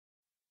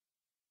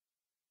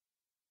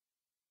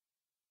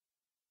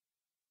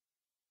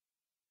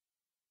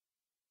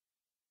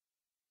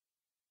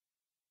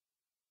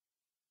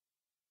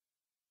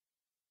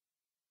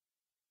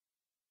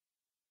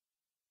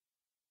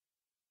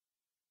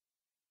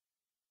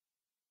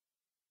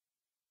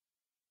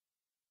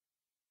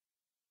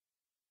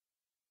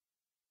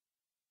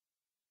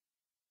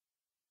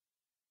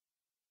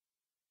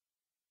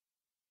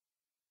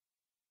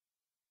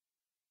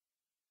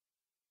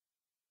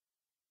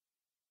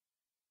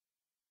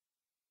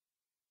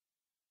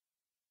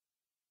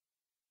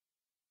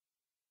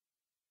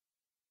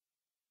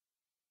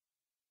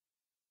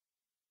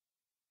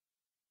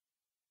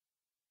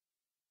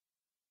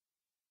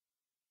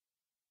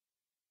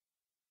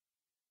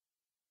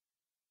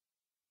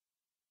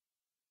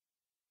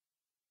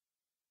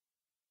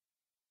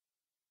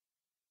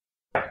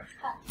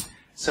Hi.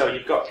 So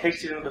you've got case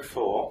study number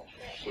 4,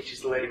 which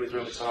is the lady with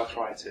rheumatoid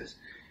arthritis.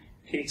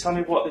 Can you tell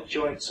me what the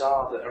joints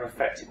are that are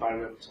affected by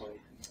rheumatoid?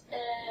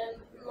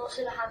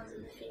 Mostly the hands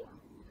and the feet.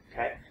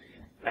 Okay.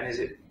 And is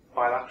it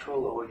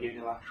bilateral or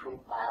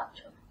unilateral?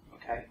 Bilateral.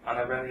 Okay. And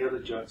are there any other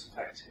joints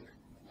affected?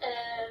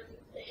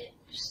 The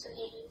hips, the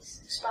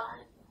knees, the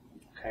spine.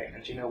 Okay.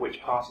 And do you know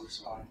which part of the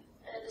spine?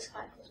 The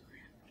spinal.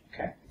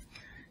 Okay.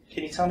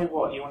 Can you tell me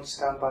what you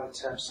understand by the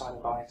term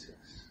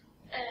synovitis?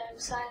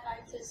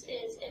 Synovitis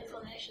is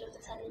inflammation of the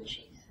tendon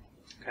sheath.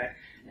 Okay.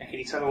 And can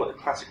you tell me what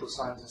the classical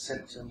signs and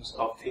symptoms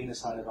of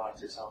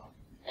tenosynovitis are?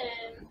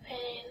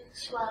 Pain,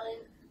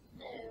 swelling,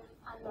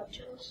 and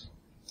nodules.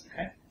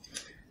 Okay.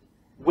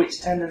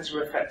 Which tendons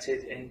are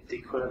affected in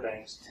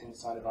Dequillibaine's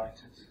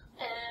tenosynovitis?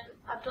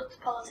 Abductor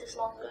pollicis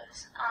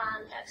longus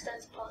and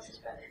extensor pollicis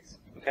brevis.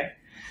 Okay.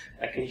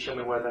 And can you show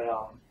me where they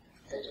are?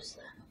 They're just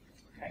there.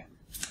 Okay.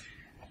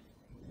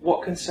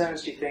 What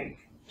concerns do you think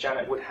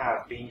Janet would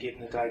have being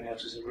given a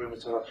diagnosis of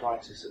rheumatoid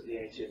arthritis at the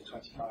age of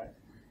 25?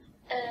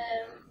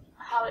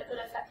 How it could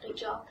affect her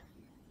job,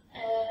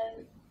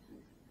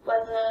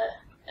 whether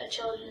her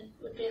children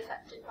would be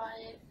affected by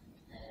it,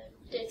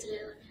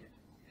 day-to-day life.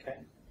 Okay.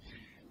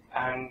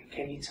 And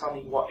can you tell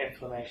me what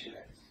inflammation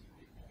is?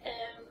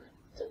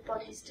 The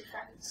body's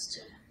defence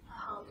to a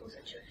harmful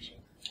situation.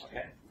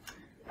 Okay.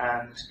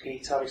 And can you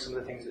tell me some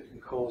of the things that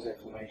can cause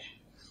inflammation?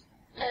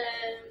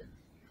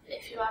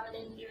 If you have an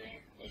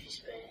injury, if you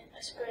sprain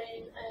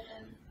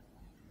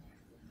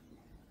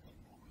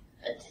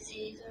a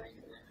disease or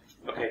anything like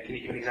that. Okay, can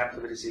you give an example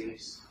of a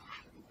disease?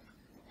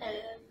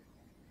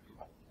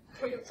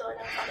 Rheumatoid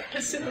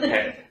arthritis.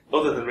 Okay.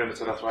 Other than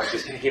rheumatoid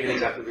arthritis, can you give an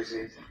example of a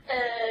disease?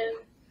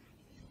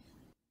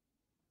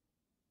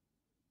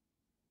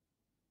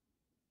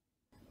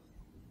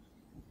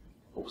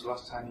 What was the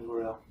last time you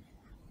were ill?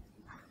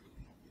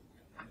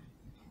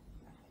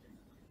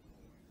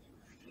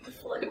 The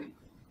flu.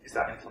 Is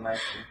that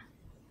inflammation?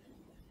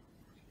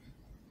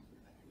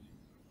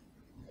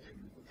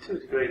 To a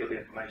degree there'll be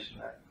inflammation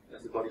there,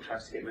 as the body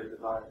tries to get rid of the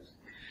virus.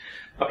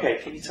 Okay,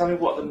 can you tell me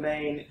what the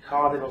main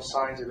cardinal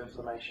signs of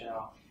inflammation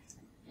are?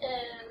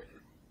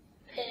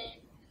 Pain.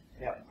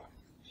 Yep.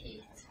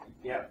 Heat.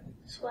 Yep.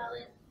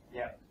 Swelling.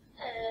 Yep.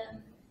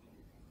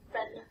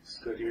 Redness.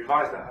 Good, you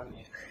revised that, haven't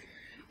you?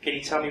 Can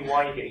you tell me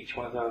why you get each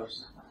one of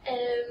those?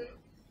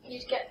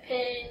 You'd get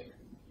pain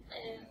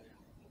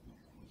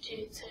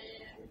due to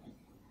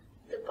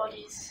the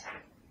body's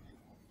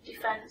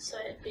defence, so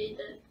it'd be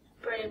the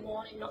brain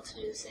warning not to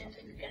do the same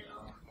thing again.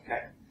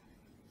 Okay.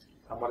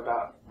 And what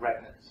about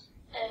redness?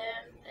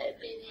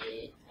 It'd be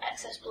the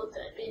excess blood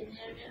that'd be in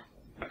the area.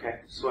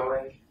 Okay.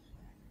 Swelling?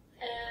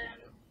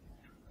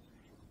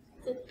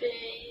 There'd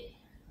be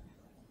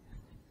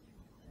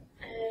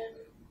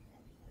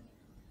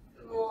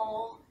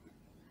more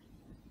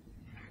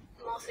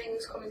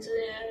things coming to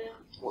the area.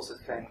 What's the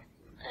thing?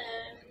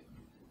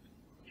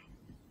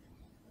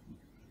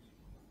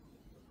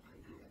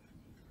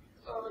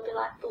 Well, there'd be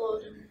like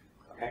blood and...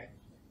 Okay.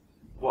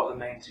 What are the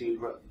main two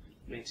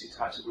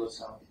types of blood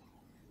cells?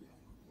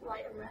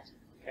 White and red.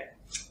 Okay.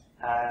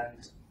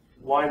 And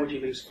why would you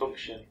lose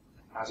function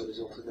as a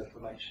result of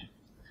inflammation?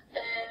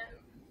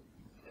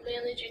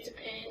 Mainly due to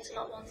pain, so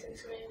not wanting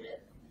to move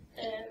it,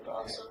 but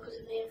also because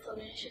of the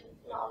inflammation,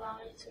 not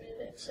allowing you to move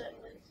it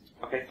certain ways.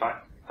 Okay, fine.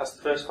 That's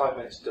the first 5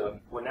 minutes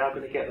done. We're now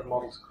going to get the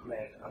model to come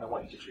in, and I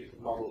want you to treat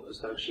the model as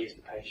though she is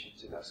the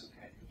patient, if that's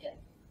okay. Yeah.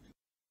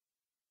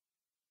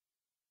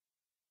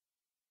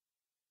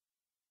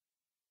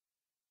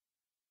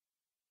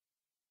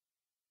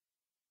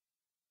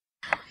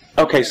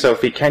 Okay,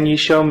 Sophie, can you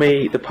show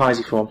me the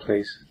Pisiform,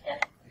 please?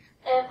 Yeah.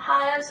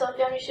 Hi, I'm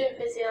Sophie, I'm your student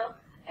physio.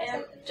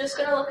 Just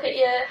going to look at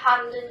your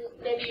hand and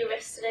maybe your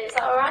wrist today, is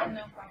that alright?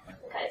 No problem.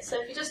 Okay,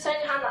 so if you just turn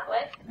your hand that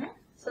way,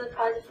 so the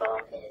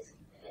Pisiform is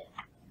here.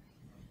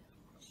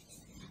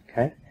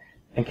 Okay.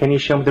 And can you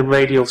show me the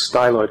radial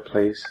styloid,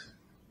 please?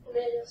 The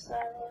radial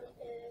styloid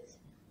is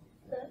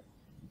there.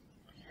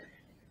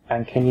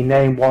 And can you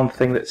name one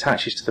thing that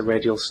attaches to the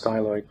radial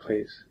styloid,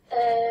 please?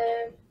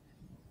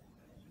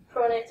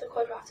 Pronator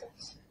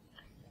quadratus.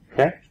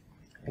 Okay.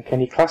 And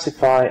can you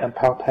classify and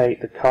palpate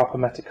the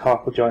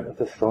carpometacarpal joint of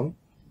the thumb?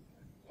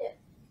 Yeah.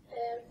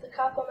 The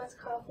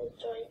carpometacarpal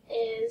joint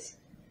is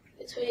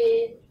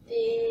between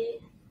the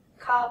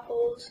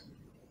carpals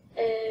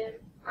and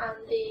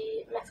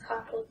the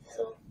metacarpal of the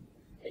thumb,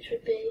 which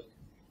would be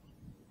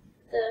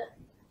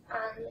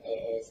and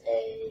it is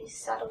a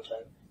saddle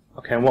joint.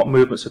 Okay, and what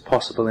movements are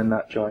possible in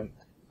that joint?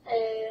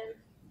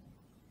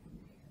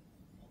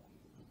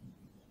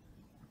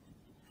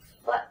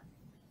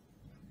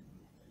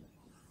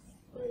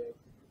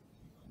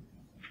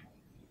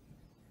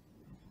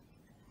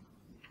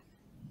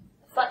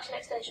 Flexion,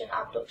 extension,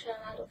 abduction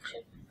and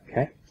adduction.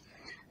 Okay.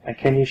 And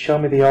can you show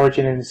me the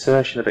origin and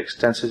insertion of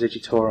extensor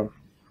digitorum?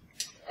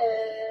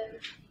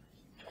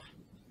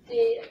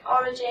 The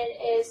origin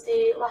is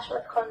the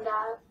lateral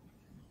epicondyle,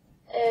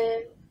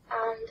 and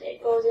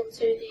it goes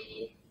into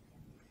the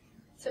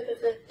tip of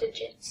the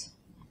digits.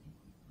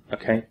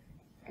 Okay.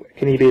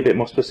 Can you be a bit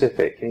more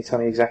specific? Can you tell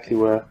me exactly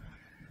where?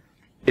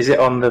 Is it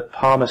on the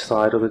palmar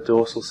side or the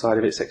dorsal side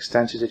of its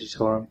extensor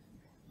digitorum?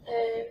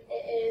 It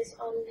is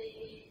on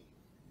the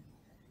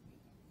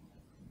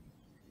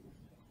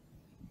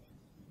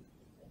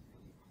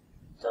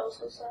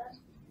dorsal side.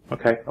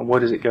 Okay, and where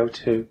does it go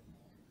to?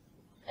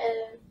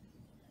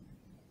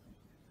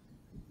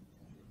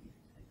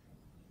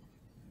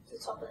 The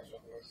top of the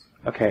fingers.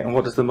 Okay, and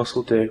what does the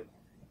muscle do?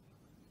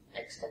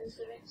 Extends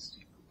the wrist.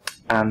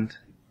 And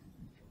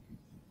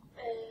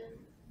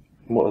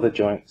what are the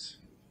joints?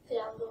 The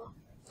elbow.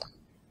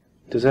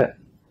 Does it?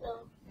 No,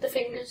 the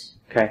fingers.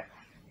 Okay.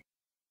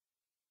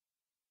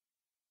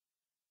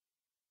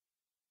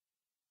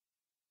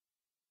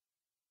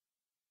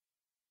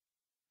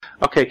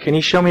 Okay, can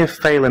you show me a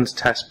Phelan's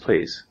test,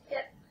 please?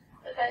 Yep.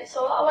 Okay,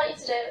 so what I want you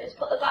to do is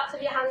put the backs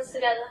of your hands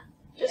together,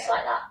 just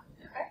like that.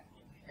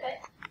 Okay.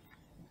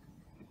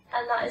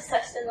 And that is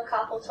testing the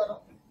carpal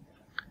tunnel.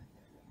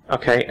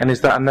 Okay, and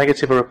is that a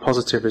negative or a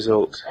positive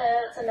result?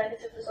 It's a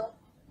negative result.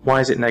 Why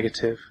is it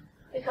negative?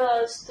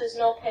 Because there's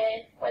no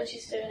pain when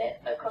she's doing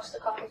it across the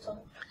carpal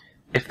tunnel.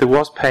 If there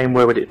was pain,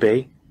 where would it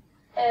be?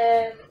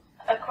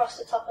 Across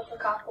the top of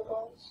the carpal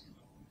bones.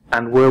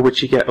 And where would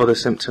she get other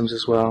symptoms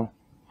as well?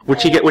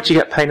 Would she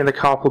get pain in the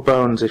carpal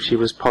bones if she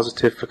was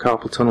positive for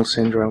carpal tunnel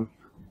syndrome?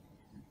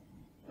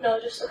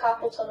 No, just the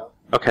carpal tunnel.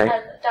 Okay.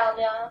 And down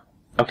the arm.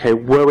 Okay,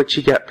 where would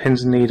she get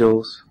pins and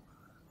needles?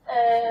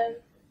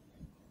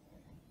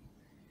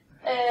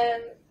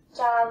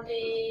 Down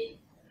the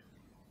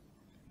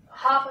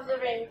half of the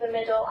ring, the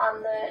middle,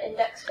 and the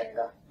index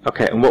finger.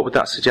 Okay, and what would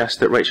that suggest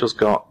that Rachel's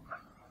got?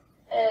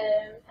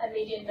 A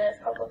median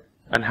nerve problem.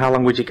 And how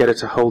long would you get her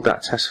to hold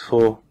that test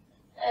for?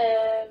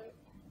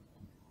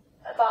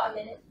 About a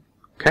minute.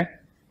 Okay.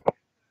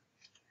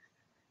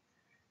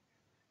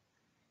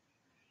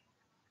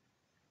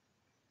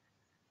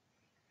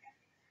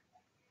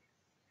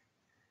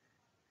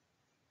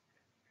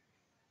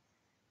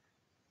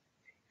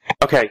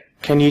 Okay,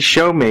 can you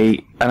show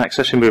me an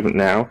accessory movement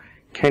now?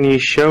 Can you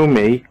show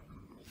me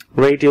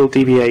radial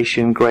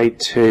deviation grade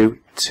 2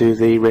 to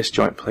the wrist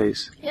joint,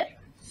 please? Yep.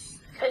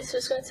 Okay, so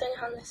just going to turn your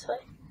hand this way.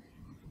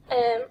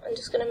 I'm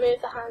just going to move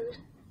the hand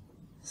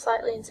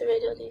slightly into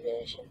radial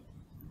deviation.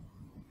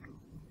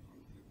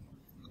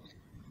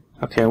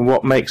 Okay, and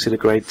what makes it a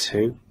grade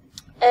 2?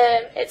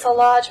 It's a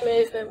large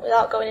movement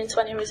without going into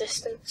any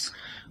resistance.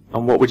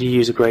 And what would you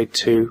use a grade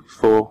 2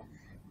 for?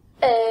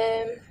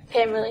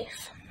 Pain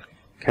relief.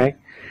 Okay.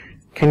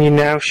 Can you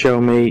now show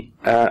me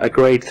a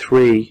grade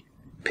 3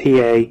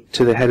 PA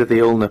to the head of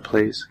the ulna,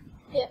 please?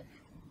 Yep.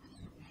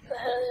 The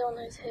head of the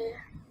ulna is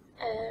here.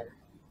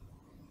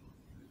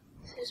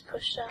 So just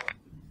push down.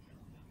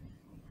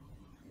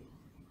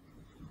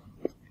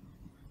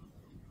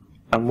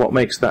 And what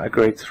makes that a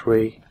grade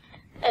 3?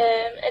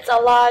 It's a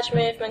large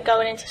movement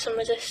going into some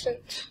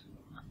resistance.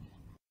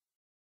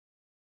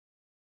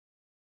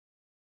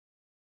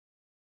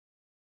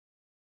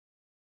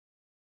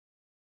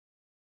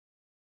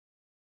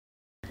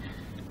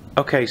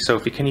 Okay,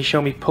 Sophie, can you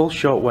show me pulse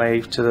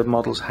shortwave to the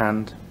model's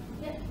hand?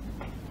 Yep.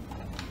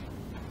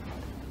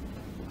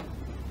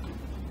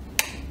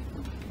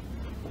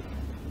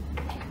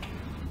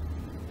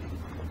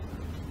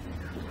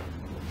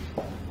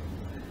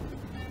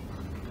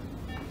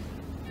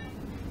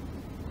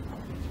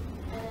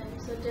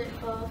 So do it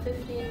for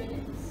 15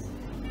 minutes.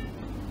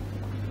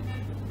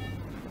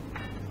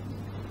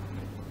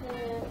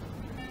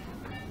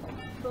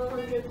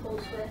 400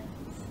 pulse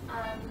widths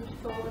and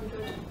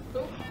 400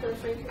 for the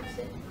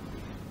frequency.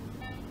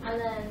 And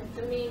then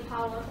the mean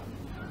power,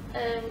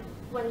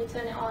 when you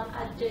turn it on,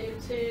 I'd do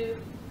to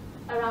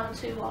around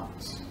 2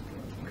 watts.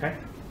 Okay.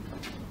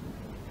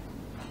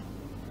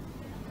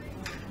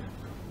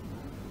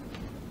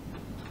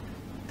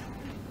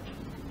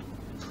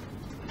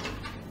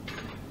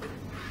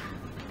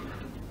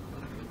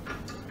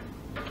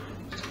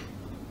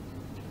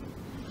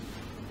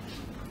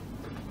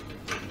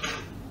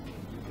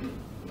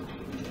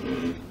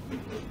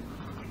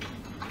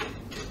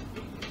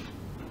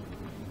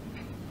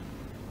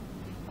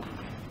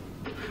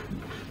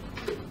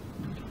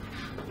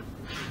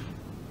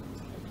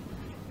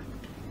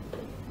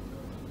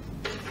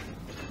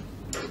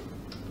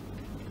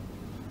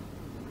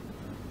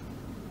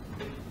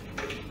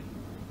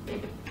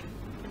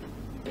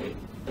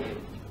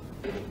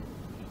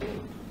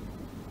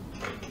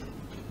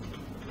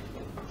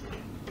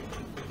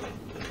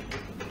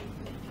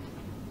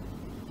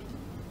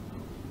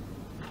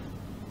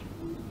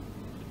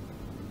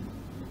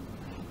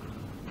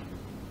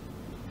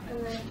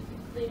 And then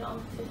leave it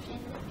on for 15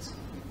 minutes.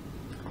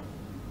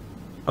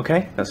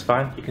 Okay, that's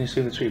fine. You can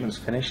assume the treatment's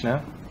finished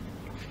now.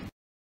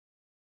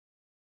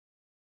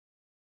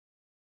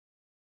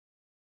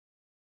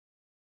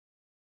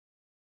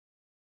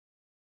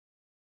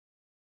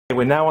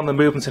 We're now on the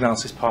movement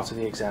analysis part of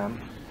the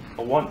exam.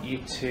 I want you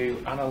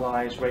to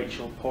analyse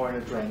Rachel pouring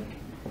a drink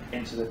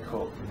into the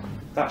cup.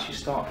 That's your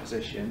start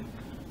position.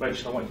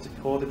 Rachel, I want you to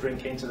pour the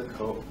drink into the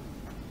cup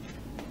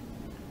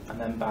and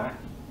then back.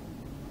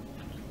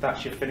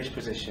 That's your finish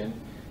position.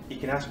 You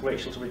can ask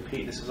Rachel to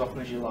repeat this as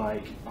often as you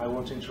like. I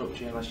won't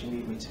interrupt you unless you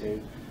need me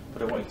to,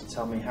 but I want you to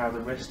tell me how the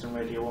wrist and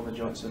radial ulnar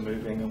joints are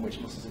moving and which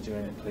muscles are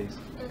doing it, please.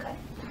 Okay.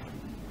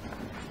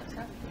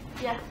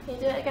 Yeah, can you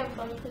do it again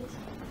for me, please?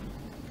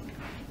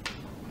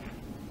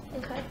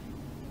 Okay.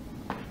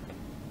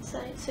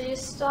 So you're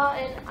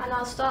starting, and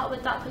I'll start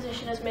with that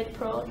position as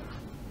mid-prone.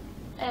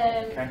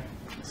 Okay.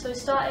 So we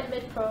started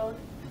mid-prone.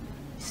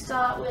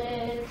 Start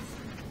with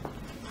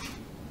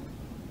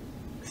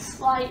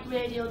slight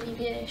radial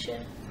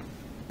deviation.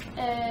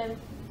 And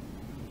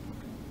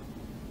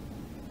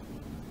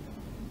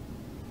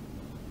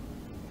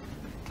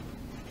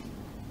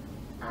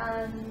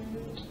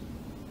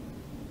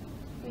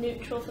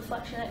neutral for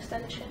flexion and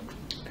extension.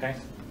 Okay.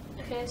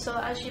 Okay, so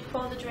as you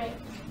pour the drink,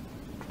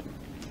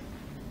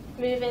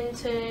 move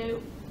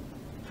into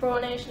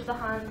pronation of the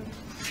hand,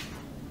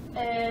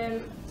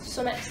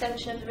 some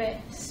extension of the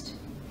wrist,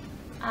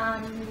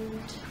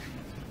 and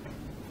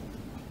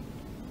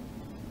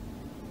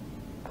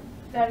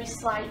very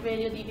slight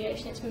radial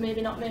deviation. It's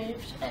maybe not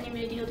moved, any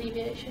radial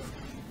deviation.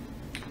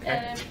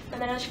 Okay. And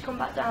then as you come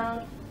back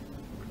down,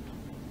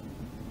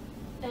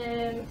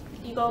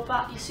 you go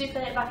back, you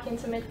supinate back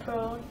into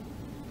mid-prone,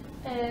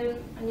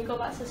 and you go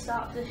back to the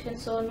start position,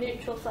 so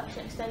neutral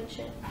flexion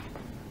extension.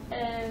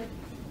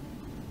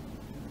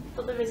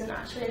 But there isn't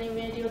actually any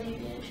radial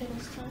deviation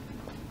this time.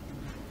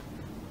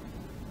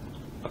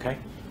 Okay.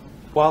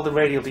 While the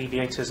radial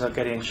deviators are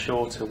getting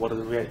shorter, what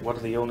are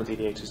the ulnar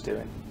deviators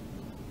doing?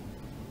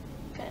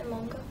 Getting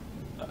longer.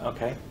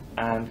 Okay.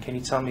 And can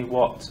you tell me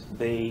what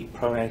the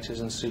pronators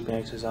and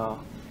supinators are?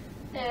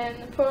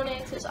 The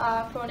pronators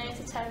are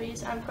pronator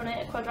teres and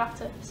pronator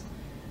quadratus,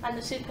 and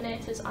the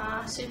supinators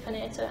are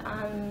supinator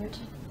and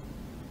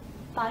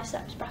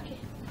biceps brachii.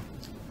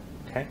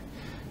 Okay.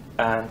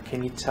 And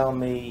can you tell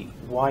me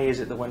why is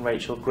it that when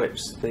Rachel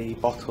grips the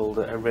bottle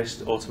that her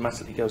wrist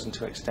automatically goes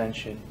into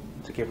extension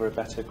to give her a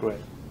better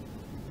grip?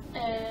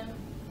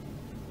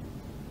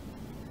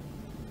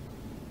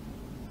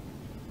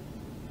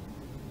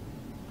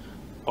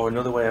 Or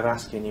another way of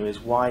asking you is,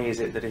 why is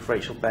it that if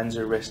Rachel bends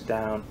her wrist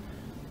down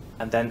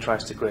and then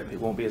tries to grip, it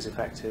won't be as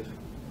effective?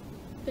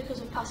 Because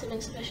of passive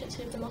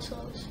insufficiency of the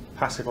muscles.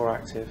 Passive or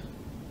active?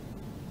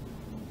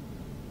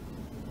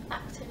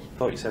 Active.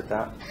 Thought you said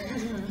that.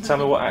 Tell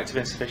me what active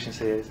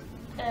insufficiency is.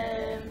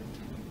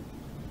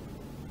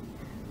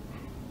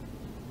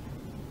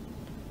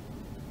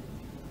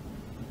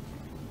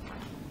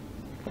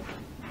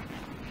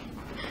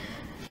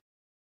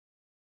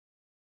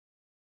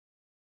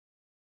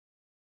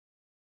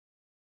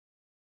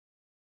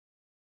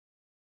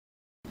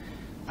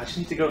 I just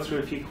need to go through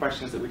a few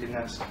questions that we didn't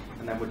ask,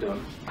 and then we're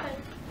done. Okay.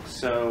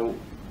 So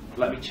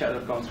let me check that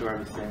I've gone through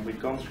everything. We've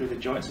gone through the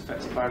joints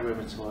affected by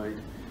rheumatoid.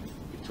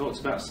 We've talked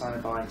about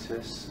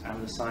synovitis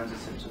and the signs and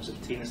symptoms of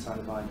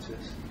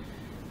tenosynovitis.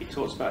 You've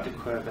talked about de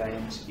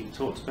Quervain. You've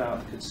talked about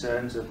the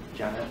concerns of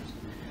Janet.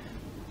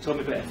 You've told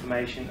me about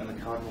inflammation and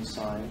the cardinal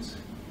signs.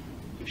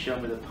 You've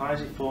shown me the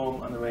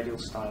pisiform and the radial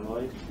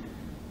styloid,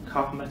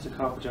 carpal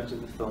metacarpal joint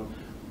of the thumb.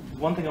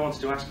 One thing I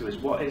wanted to ask you is,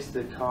 what is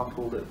the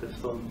carpal that the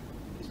thumb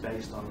is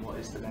based on? What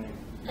is the name?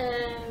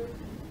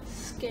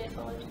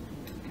 Scaphoid.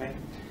 Okay.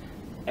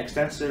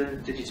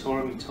 Extensor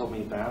digitorum you told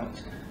me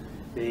about.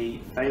 The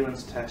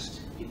valence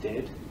test you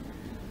did.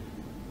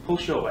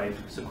 Pulse shortwave,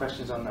 some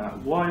questions on that.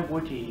 Why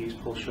would you use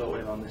pulse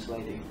shortwave on this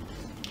lady?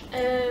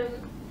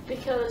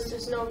 Because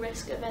there's no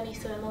risk of any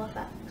thermal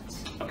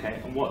effects.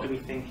 Okay, and what do we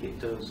think it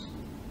does?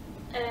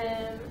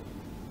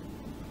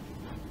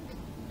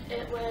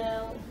 It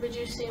will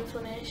reduce the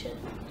inflammation.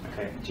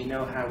 Okay, do you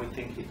know how we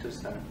think it does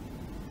that?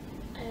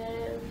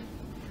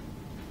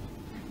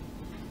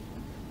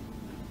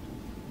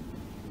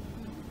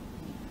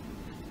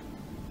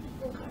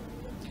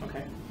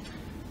 Okay.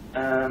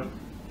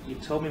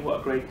 You've told me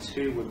what a grade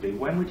 2 would be.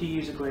 When would you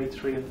use a grade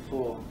 3 and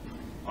 4?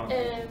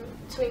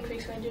 To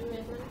increase range of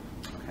movement.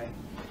 Okay.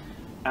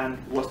 And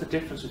what's the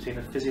difference between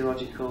a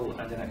physiological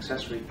and an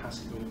accessory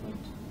passive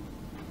movement?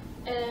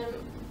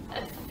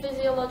 A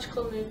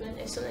physiological movement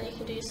is something you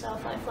can do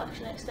yourself, like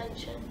flexion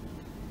extension,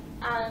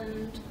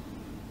 and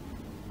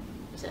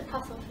is it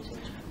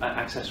pathophysiological?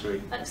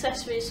 Accessory.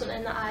 Accessory is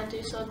something that I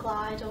do, so a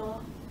glide or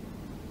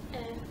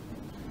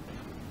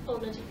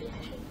ulnar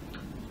deviation.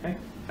 Okay,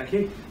 thank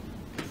you.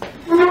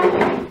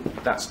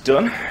 That's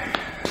done.